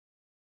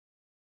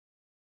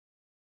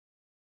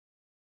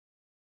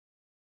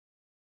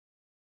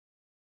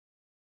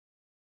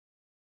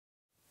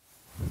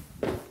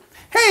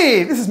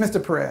Hey, this is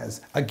Mr.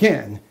 Perez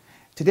again.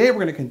 Today we're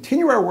going to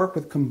continue our work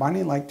with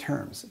combining like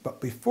terms. But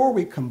before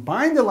we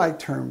combine the like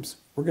terms,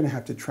 we're going to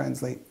have to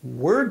translate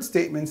word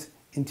statements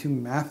into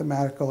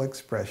mathematical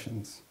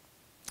expressions.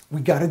 We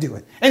got to do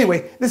it.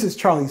 Anyway, this is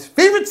Charlie's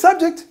favorite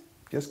subject.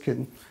 Just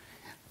kidding.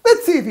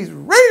 Let's see if he's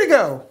ready to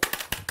go.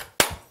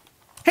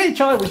 Hey,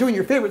 Charlie, we're doing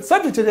your favorite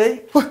subject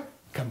today.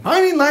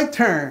 Combining like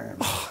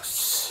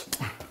terms.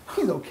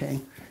 He's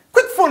okay.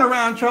 Quit fooling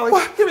around, Charlie.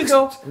 Here we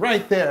go.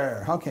 Right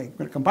there. Okay, we're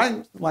going to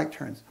combine like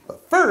terms.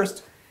 But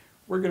first,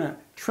 we're going to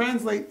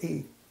translate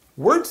a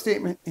word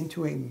statement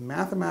into a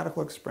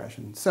mathematical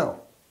expression. So,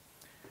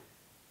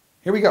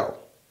 here we go.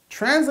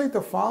 Translate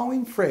the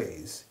following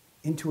phrase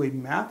into a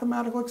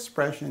mathematical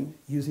expression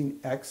using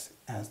x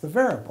as the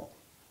variable.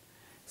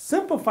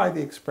 Simplify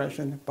the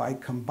expression by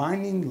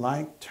combining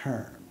like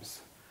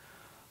terms.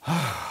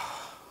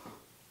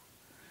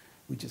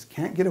 We just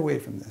can't get away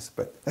from this,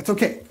 but that's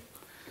okay.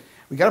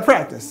 We got to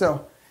practice.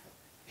 So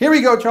here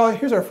we go, Charlie.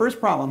 Here's our first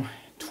problem.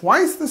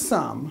 Twice the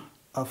sum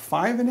of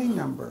 5 and a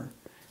number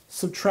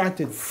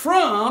subtracted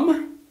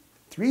from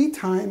 3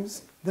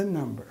 times the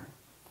number.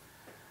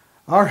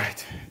 All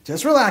right,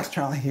 just relax,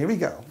 Charlie. Here we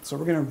go. So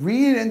we're going to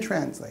read and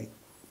translate.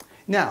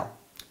 Now,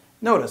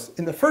 notice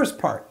in the first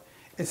part,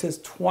 it says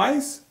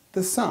twice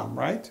the sum,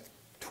 right?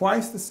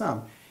 Twice the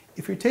sum.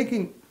 If you're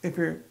taking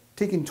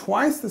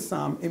twice the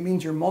sum, it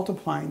means you're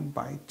multiplying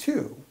by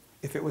 2.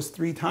 If it was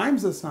 3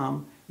 times the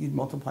sum, you'd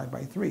multiply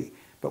by 3.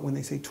 But when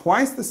they say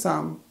twice the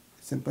sum,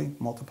 simply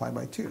multiply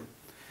by 2.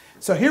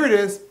 So here it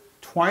is,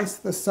 twice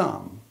the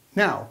sum.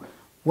 Now,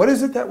 what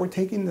is it that we're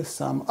taking the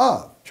sum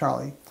of,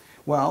 Charlie?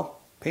 Well,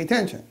 pay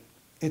attention.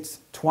 It's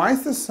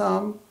twice the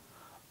sum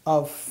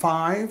of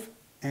 5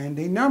 and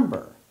a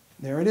number.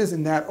 There it is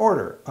in that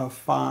order, of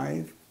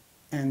 5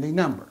 and a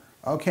number.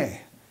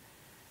 Okay,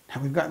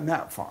 now we've gotten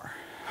that far.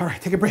 All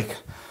right, take a break.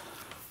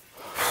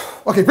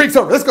 Okay, break's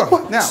over. Let's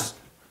go. Now, so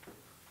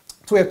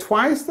we have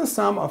twice the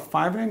sum of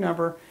 5 and a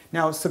number.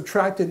 Now it's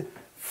subtracted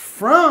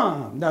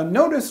from. Now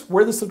notice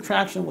where the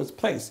subtraction was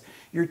placed.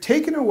 You're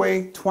taking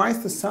away twice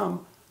the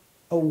sum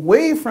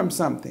away from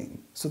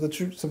something. So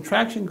the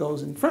subtraction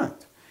goes in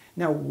front.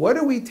 Now what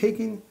are we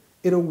taking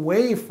it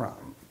away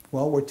from?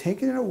 Well, we're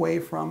taking it away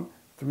from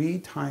 3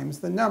 times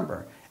the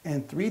number.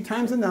 And 3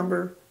 times the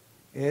number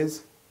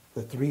is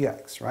the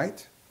 3x,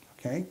 right?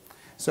 Okay,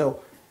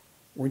 so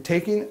we're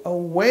taking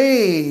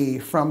away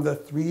from the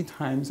 3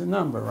 times the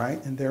number,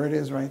 right? And there it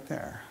is right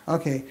there.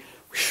 Okay,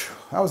 whew,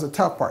 that was a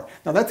tough part.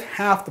 Now that's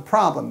half the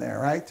problem there,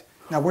 right?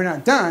 Now we're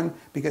not done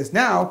because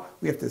now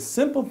we have to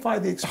simplify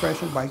the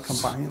expression by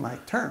combining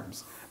like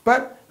terms.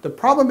 But the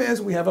problem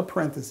is we have a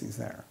parentheses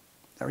there.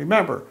 Now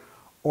remember,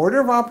 order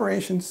of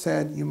operations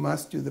said you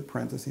must do the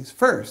parentheses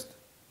first,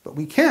 but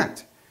we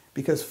can't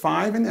because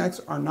 5 and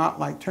x are not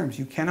like terms.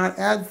 You cannot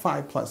add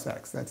 5 plus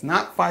x. That's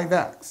not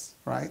 5x,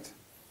 right?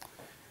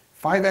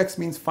 5x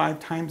means 5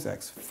 times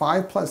x.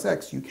 5 plus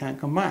x you can't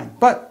combine.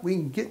 But we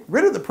can get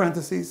rid of the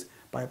parentheses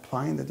by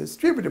applying the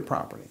distributive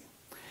property.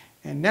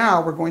 And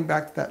now we're going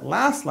back to that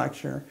last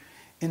lecture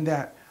in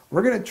that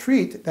we're going to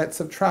treat that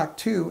subtract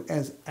 2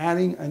 as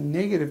adding a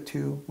negative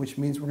 2, which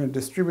means we're going to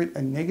distribute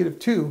a negative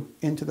 2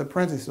 into the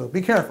parentheses. So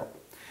be careful.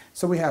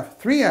 So we have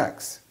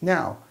 3x.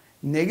 Now,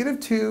 negative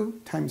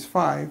 2 times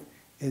 5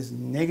 is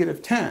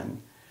negative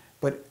 10.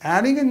 But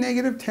adding a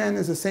negative 10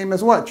 is the same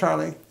as what,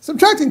 Charlie?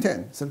 Subtracting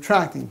 10.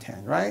 Subtracting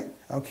 10, right?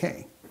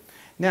 Okay.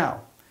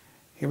 Now,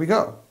 here we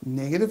go.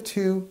 Negative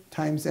 2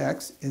 times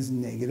x is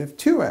negative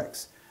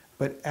 2x.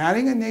 But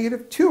adding a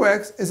negative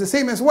 2x is the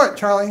same as what,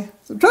 Charlie?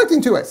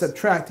 Subtracting 2x.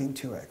 Subtracting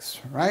 2x,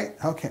 right?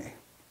 Okay.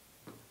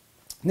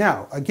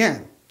 Now,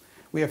 again,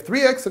 we have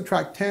 3x,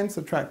 subtract 10,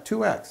 subtract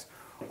 2x.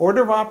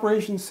 Order of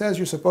operations says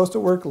you're supposed to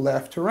work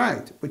left to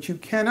right, but you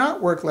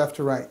cannot work left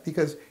to right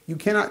because you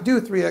cannot do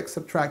 3x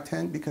subtract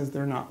 10 because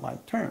they're not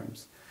like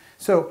terms.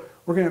 So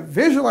we're going to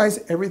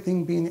visualize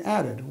everything being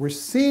added. We're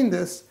seeing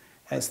this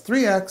as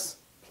 3x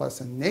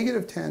plus a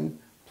negative 10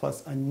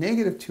 plus a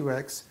negative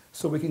 2x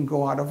so we can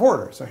go out of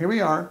order. So here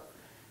we are.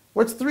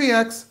 What's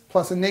 3x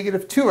plus a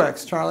negative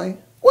 2x, Charlie?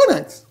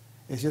 1x.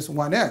 It's just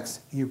 1x.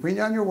 You bring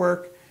down your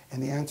work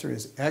and the answer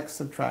is x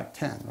subtract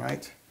 10,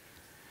 right?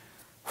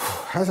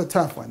 That's a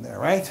tough one there,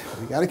 right?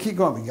 We got to keep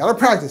going. We got to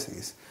practice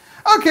these.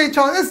 Okay,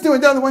 Charlie, let's do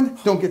another one.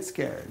 Don't get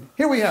scared.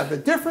 Here we have the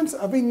difference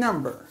of a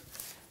number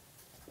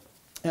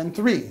and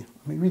 3.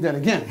 Let me read that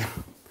again.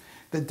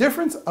 The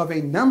difference of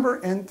a number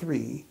and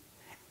 3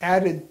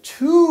 added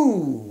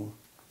to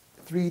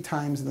 3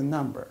 times the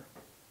number.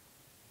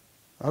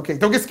 Okay,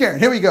 don't get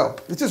scared. Here we go.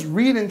 Let's just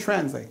read and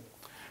translate.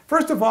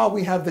 First of all,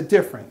 we have the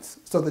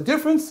difference. So the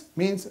difference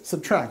means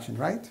subtraction,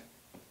 right?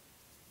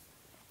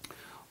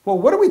 Well,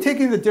 what are we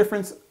taking the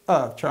difference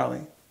of,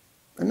 Charlie?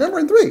 A number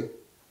and 3.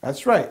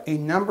 That's right, a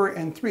number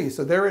and 3.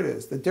 So there it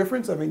is. The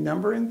difference of a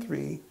number and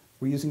 3,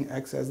 we're using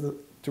x as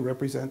to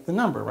represent the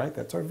number, right?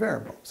 That's our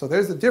variable. So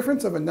there's the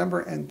difference of a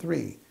number and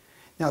 3.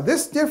 Now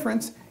this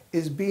difference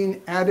is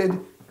being added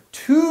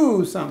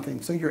to something.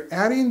 So you're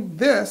adding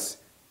this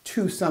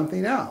to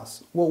something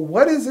else. Well,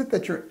 what is it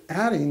that you're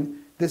adding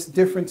this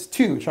difference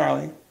 2,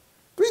 Charlie?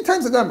 3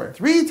 times the number.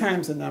 3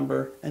 times the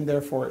number, and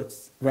therefore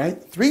it's,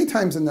 right? 3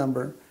 times the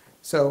number,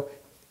 so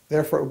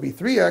therefore it would be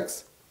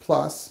 3x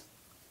plus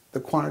the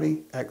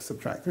quantity x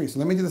subtract 3. So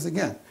let me do this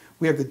again.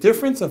 We have the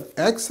difference of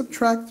x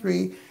subtract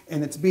 3,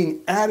 and it's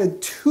being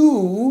added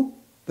to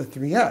the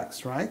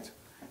 3x, right?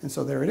 And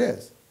so there it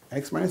is.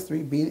 X minus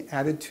 3 being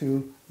added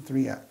to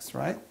 3x,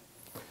 right?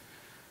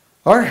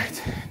 All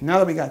right, now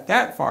that we got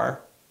that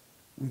far,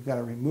 we've got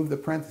to remove the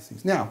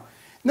parentheses. Now,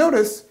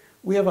 notice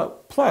we have a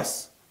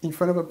plus in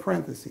front of a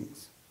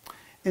parentheses.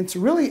 It's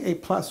really a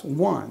plus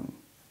 1,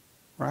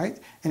 right?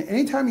 And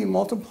anytime you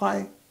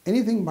multiply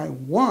anything by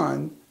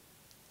 1,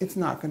 it's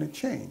not going to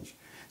change.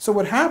 So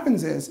what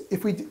happens is,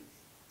 if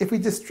we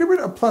distribute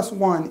a plus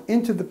 1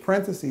 into the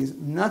parentheses,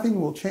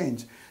 nothing will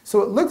change.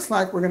 So it looks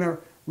like we're going to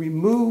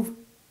remove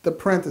the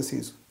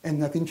parentheses, and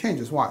nothing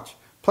changes. Watch.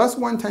 Plus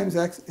 1 times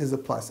x is a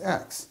plus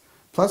x.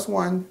 Plus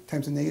 1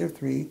 times a negative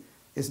 3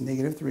 is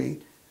negative 3.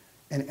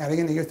 And adding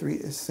a negative 3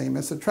 is the same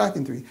as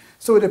subtracting 3.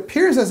 So it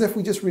appears as if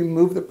we just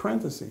remove the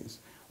parentheses.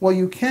 Well,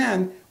 you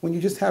can when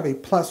you just have a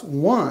plus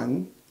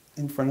 1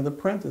 in front of the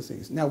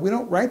parentheses. Now, we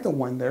don't write the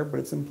 1 there, but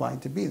it's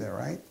implied to be there,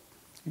 right?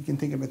 You can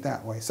think of it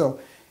that way. So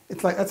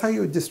it's like, that's how you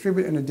would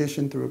distribute an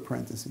addition through a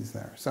parentheses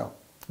there. So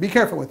be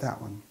careful with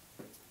that one.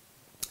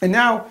 And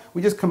now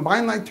we just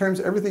combine like terms.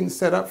 Everything's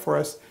set up for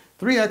us.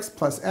 3x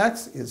plus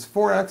x is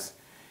 4x,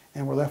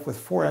 and we're left with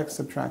 4x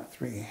subtract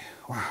 3.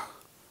 Wow.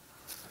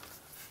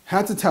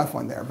 That's a tough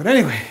one there. But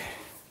anyway,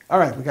 all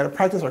right, we've got to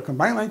practice our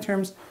combined like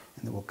terms,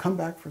 and then we'll come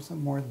back for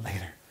some more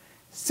later.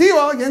 See you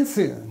all again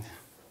soon.